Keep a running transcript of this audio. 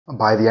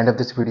By the end of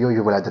this video,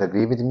 you will either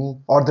agree with me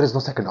or there is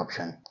no second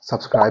option.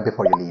 Subscribe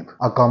before you leave.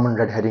 A common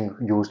red herring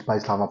used by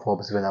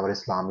Islamophobes whenever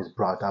Islam is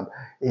brought up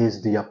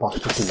is the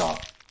apostasy law.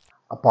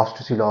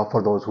 Apostasy law,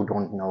 for those who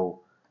don't know,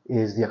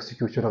 is the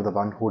execution of the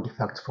one who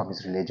defects from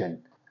his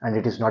religion, and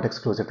it is not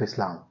exclusive to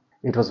Islam.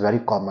 It was very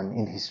common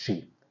in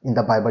history. In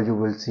the Bible, you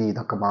will see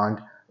the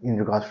command in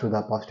regards to the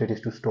apostate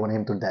is to stone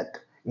him to death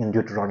in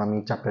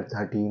Deuteronomy chapter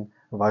 13,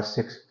 verse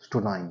 6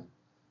 to 9.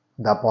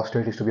 The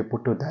apostate is to be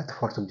put to death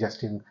for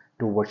suggesting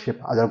to worship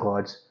other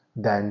gods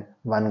than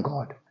one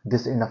God.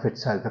 This in of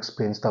itself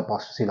explains the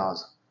apostasy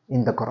laws.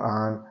 In the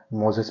Quran,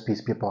 Moses,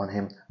 peace be upon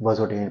him, was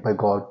ordained by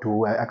God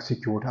to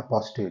execute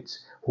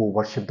apostates who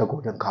worship the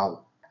golden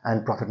cow.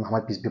 And Prophet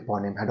Muhammad, peace be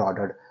upon him, had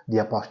ordered the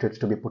apostates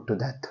to be put to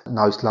death.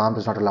 Now, Islam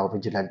does not allow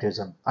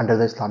vigilantism. Under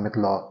the Islamic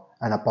law,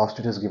 an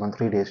apostate is given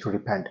 3 days to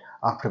repent,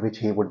 after which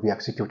he would be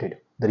executed.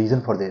 The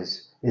reason for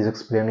this is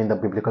explained in the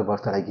biblical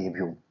verse that I gave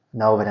you.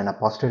 Now, when an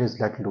apostate is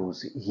let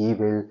loose, he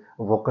will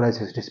vocalize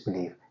his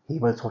disbelief. He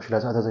will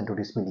socialize others into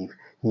disbelief.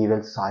 He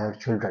will sire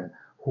children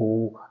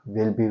who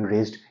will be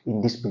raised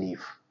in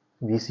disbelief.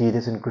 We see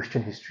this in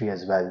Christian history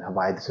as well,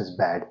 why this is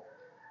bad.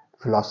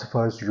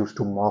 Philosophers used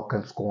to mock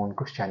and scorn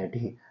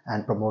Christianity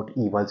and promote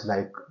evils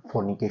like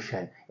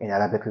fornication. In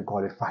Arabic, we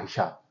call it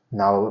fahisha.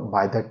 Now,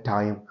 by that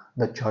time,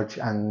 the church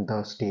and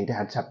the state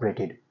had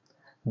separated,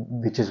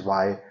 which is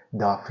why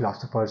the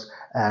philosophers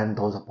and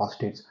those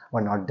apostates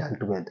were not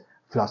dealt with.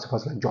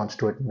 Philosophers like John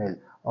Stuart Mill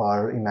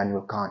or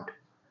Immanuel Kant,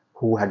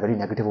 who had very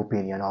negative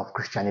opinion of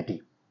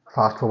Christianity.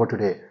 Fast forward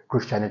today,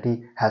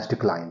 Christianity has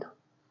declined.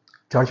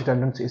 Church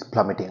attendance is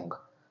plummeting.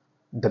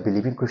 The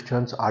believing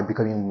Christians are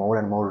becoming more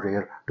and more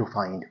rare to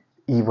find.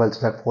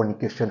 Evils like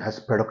fornication has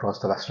spread across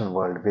the Western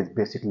world, with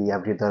basically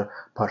every other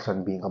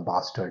person being a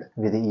bastard,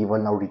 with the evil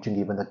now reaching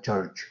even the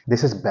church.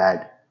 This is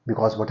bad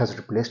because what has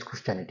replaced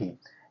Christianity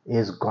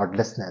is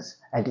godlessness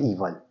and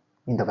evil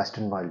in the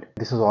Western world.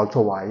 This is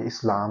also why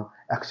Islam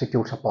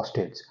executes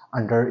apostates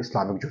under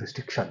Islamic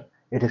jurisdiction.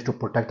 It is to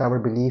protect our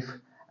belief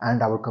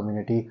and our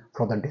community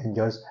from the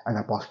dangers an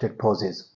apostate poses.